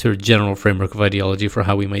 a sort of general framework of ideology for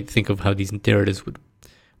how we might think of how these narratives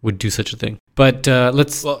would do such a thing. But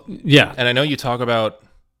yeah. And I know you talk about,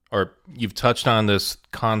 or you've touched on this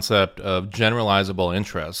concept of generalizable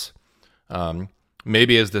interests,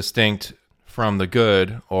 maybe as distinct from the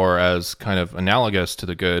good or as kind of analogous to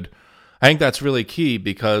the good. I think that's really key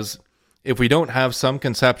because if we don't have some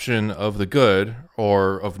conception of the good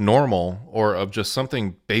or of normal or of just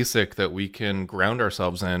something basic that we can ground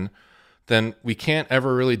ourselves in, then we can't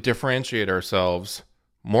ever really differentiate ourselves,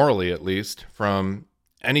 morally at least, from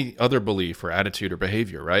any other belief or attitude or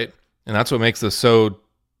behavior, right? And that's what makes this so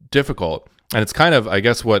difficult. And it's kind of, I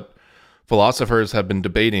guess, what philosophers have been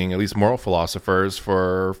debating, at least moral philosophers,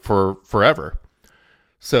 for forever.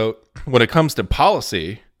 So when it comes to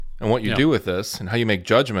policy and what you do with this and how you make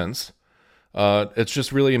judgments, it's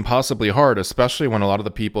just really impossibly hard, especially when a lot of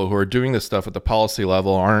the people who are doing this stuff at the policy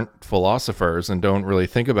level aren't philosophers and don't really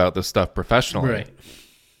think about this stuff professionally. Right.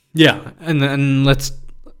 Yeah, and I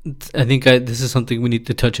think this is something we need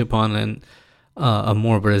to touch upon and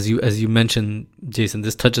more. But as you mentioned, Jason,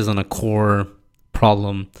 this touches on a core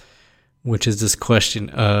problem, which is this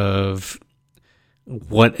question of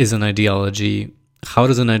what is an ideology? How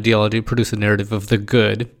does an ideology produce a narrative of the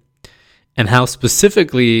good? And how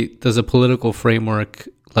specifically does a political framework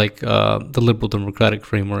like the liberal democratic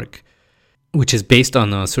framework, which is based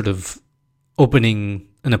on a sort of opening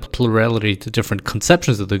and a plurality to different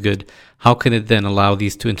conceptions of the good, how can it then allow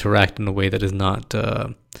these to interact in a way that is not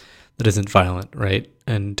that isn't violent, right?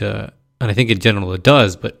 And I think in general it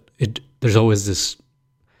does, but there's always this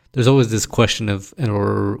question of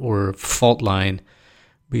or fault line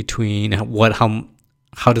between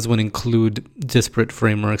how does one include disparate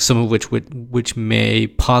frameworks, some of which may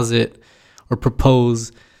posit or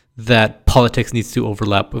propose that politics needs to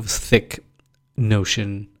overlap with a thick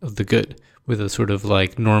notion of the good, with a sort of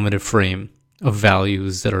like normative frame of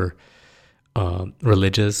values that are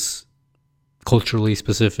religious, culturally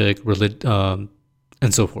specific, and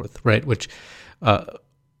so forth, right? Which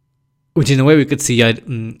in a way we could see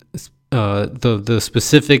the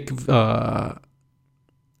specific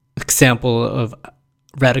example of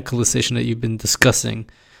radicalization that you've been discussing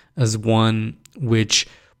as one which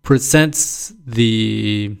presents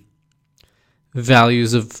the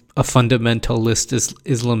values of a fundamentalist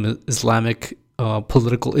Islamic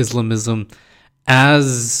political Islamism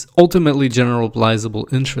as ultimately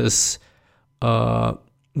generalizable interests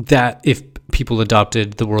that if people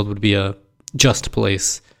adopted, the world would be a just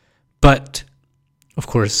place. But of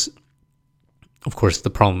course, the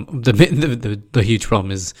problem, the huge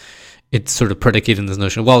problem is it's sort of predicated on this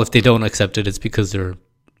notion. Well, if they don't accept it, it's because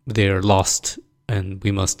they're lost, and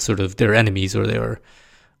we must they're enemies, or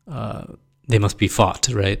they must be fought,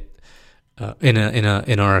 right?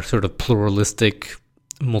 In our sort of pluralistic,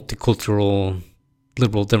 multicultural,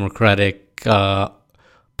 liberal, democratic,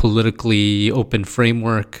 politically open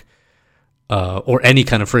framework, or any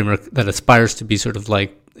kind of framework that aspires to be sort of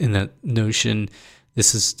like in that notion.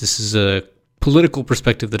 This is a political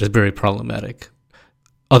perspective that is very problematic.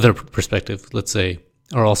 Other perspectives, let's say,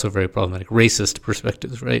 are also very problematic. Racist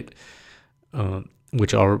perspectives, right?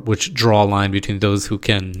 Which draw a line between those who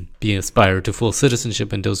can be aspired to full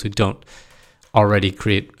citizenship and those who don't, already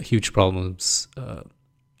create huge problems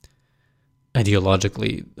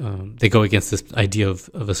ideologically. They go against this idea of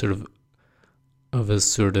a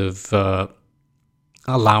sort of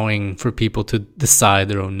allowing for people to decide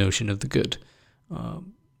their own notion of the good,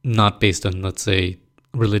 not based on, let's say,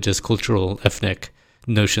 religious, cultural, ethnic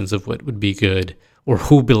notions of what would be good, or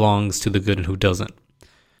who belongs to the good and who doesn't.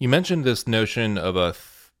 You mentioned this notion of a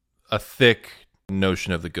thick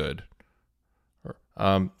notion of the good.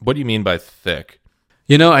 What do you mean by thick?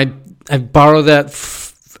 I borrow that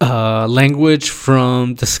language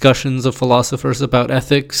from discussions of philosophers about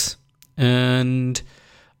ethics, and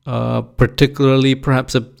particularly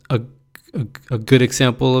perhaps a good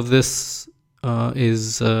example of this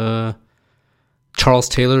is Charles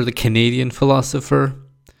Taylor, the Canadian philosopher,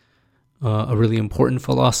 a really important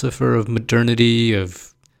philosopher of modernity,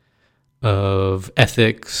 of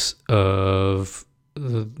ethics, of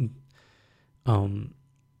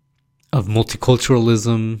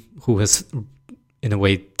multiculturalism, who has, in a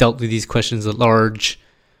way, dealt with these questions at large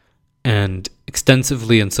and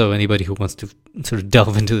extensively. And so, anybody who wants to sort of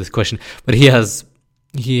delve into this question, but he has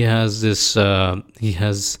this. I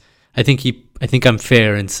think I'm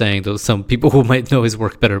fair in saying, though some people who might know his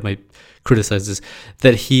work better might criticize this,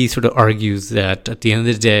 that he sort of argues that at the end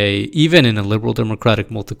of the day, even in a liberal democratic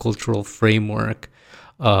multicultural framework,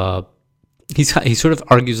 he sort of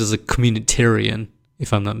argues as a communitarian,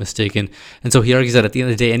 if I'm not mistaken. And so he argues that at the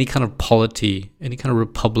end of the day, any kind of polity, any kind of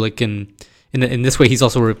Republican, in this way, he's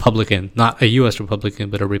also a Republican, not a U.S.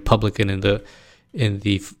 Republican, but a Republican in the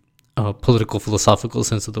political philosophical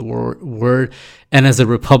sense of the word. And as a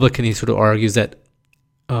Republican, he sort of argues that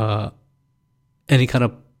any kind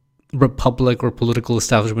of republic or political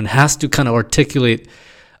establishment has to kind of articulate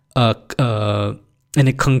in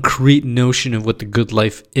a concrete notion of what the good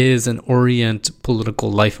life is and orient political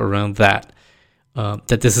life around that.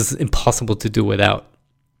 That this is impossible to do without.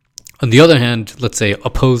 On the other hand, let's say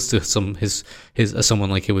opposed to someone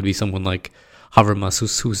like him would be someone like Habermas,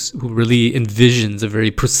 who really envisions a very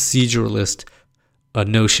proceduralist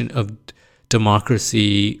notion of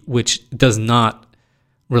democracy, which does not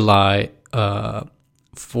rely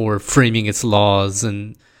for framing its laws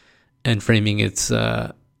and framing its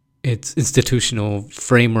institutional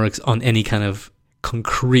frameworks on any kind of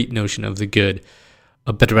concrete notion of the good,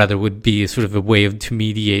 but rather would be sort of a way to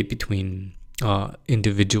mediate between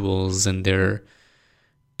individuals and their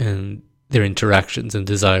interactions and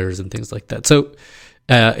desires and things like that. So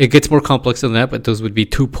it gets more complex than that, but those would be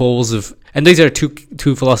two poles and these are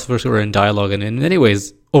two philosophers who are in dialogue and in many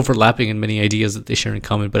ways overlapping in many ideas that they share in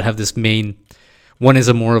common, but have this main. One is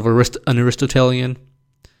a more of an Aristotelian,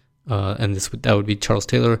 and that would be Charles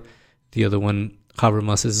Taylor. The other one,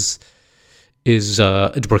 Habermas, is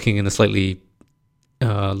working in a slightly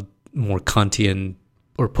more Kantian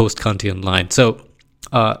or post-Kantian line. So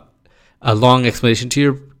a long explanation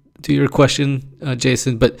to your question,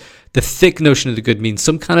 Jason, but the thick notion of the good means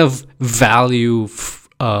some kind of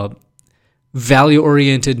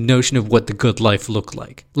value-oriented notion of what the good life looked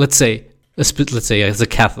like. Let's say as a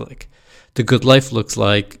Catholic, the good life looks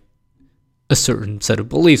like a certain set of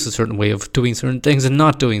beliefs, a certain way of doing certain things and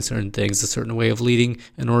not doing certain things, a certain way of leading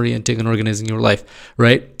and orienting and organizing your life,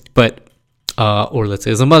 right? But or let's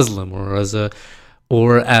say as a Muslim or as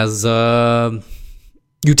a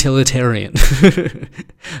utilitarian,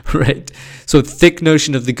 right? So thick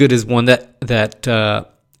notion of the good is one that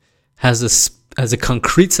has a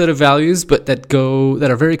concrete set of values, but that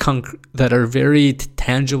are very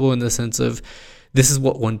tangible in the sense of this is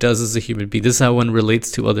what one does as a human being. This is how one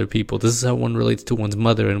relates to other people. This is how one relates to one's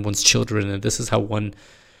mother and one's children, and this is how one.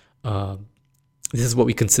 This is what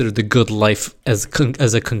we consider the good life as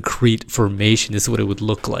a concrete formation. This is what it would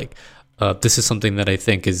look like. This is something that I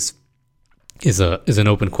think is an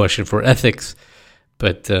open question for ethics,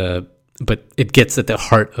 but it gets at the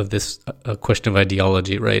heart of this question of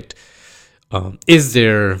ideology, right? Is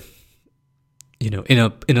there, in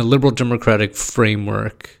a liberal democratic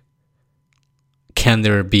framework, can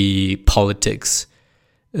there be politics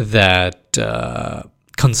that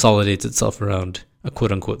consolidates itself around a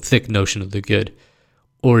quote unquote thick notion of the good,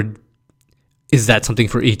 or is that something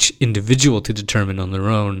for each individual to determine on their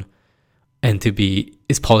own? And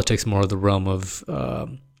is politics more of the realm of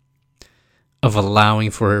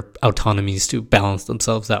allowing for autonomies to balance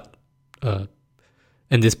themselves out?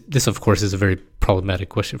 And this, of course, is a very problematic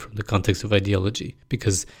question from the context of ideology,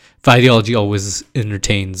 because if ideology always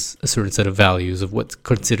entertains a certain set of values of what's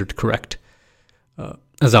considered correct,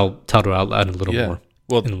 as I'll try to outline a little more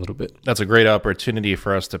in a little bit. That's a great opportunity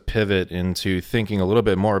for us to pivot into thinking a little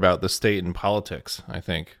bit more about the state and politics, I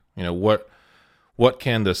think. What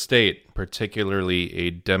can the state, particularly a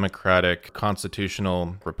democratic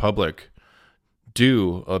constitutional republic,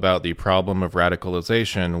 do about the problem of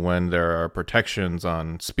radicalization when there are protections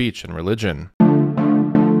on speech and religion?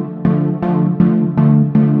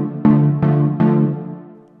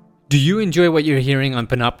 Do you enjoy what you're hearing on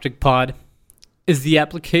Panoptic Pod? Is the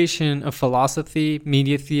application of philosophy,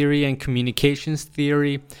 media theory, and communications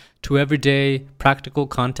theory to everyday practical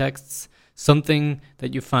contexts something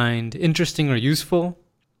that you find interesting or useful?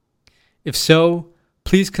 If so,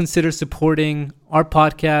 please consider supporting our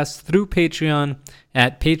podcast through Patreon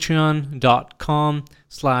at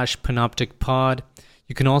patreon.com/panopticpod.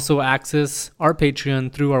 You can also access our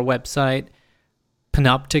Patreon through our website,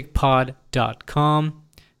 panopticpod.com.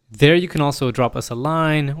 There you can also drop us a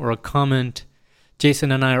line or a comment.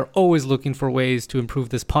 Jason and I are always looking for ways to improve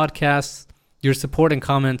this podcast. Your support and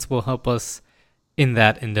comments will help us in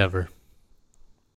that endeavor.